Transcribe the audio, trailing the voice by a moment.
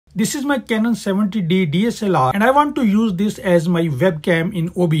This is my Canon 70D DSLR and I want to use this as my webcam in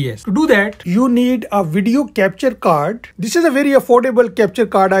OBS. To do that, you need a video capture card. This is a very affordable capture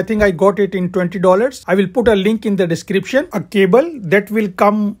card. I think I got it in $20. I will put a link in the description. A cable that will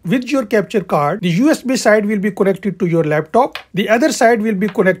come with your capture card. The USB side will be connected to your laptop. The other side will be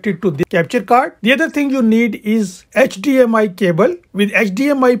connected to the capture card. The other thing you need is HDMI cable with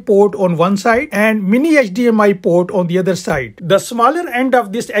HDMI port on one side and mini HDMI port on the other side. The smaller end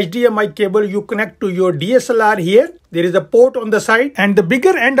of this HDMI cable you connect to your DSLR here. There is a port on the side and the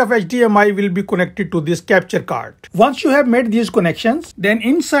bigger end of HDMI will be connected to this capture card. Once you have made these connections, then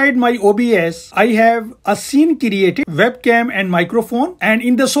inside my OBS, I have a scene created, webcam and microphone. And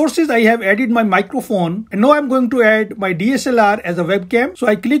in the sources, I have added my microphone. And now I'm going to add my DSLR as a webcam. So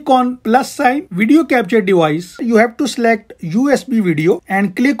I click on plus sign, video capture device. You have to select USB video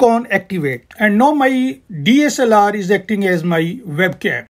and click on activate. And now my DSLR is acting as my webcam.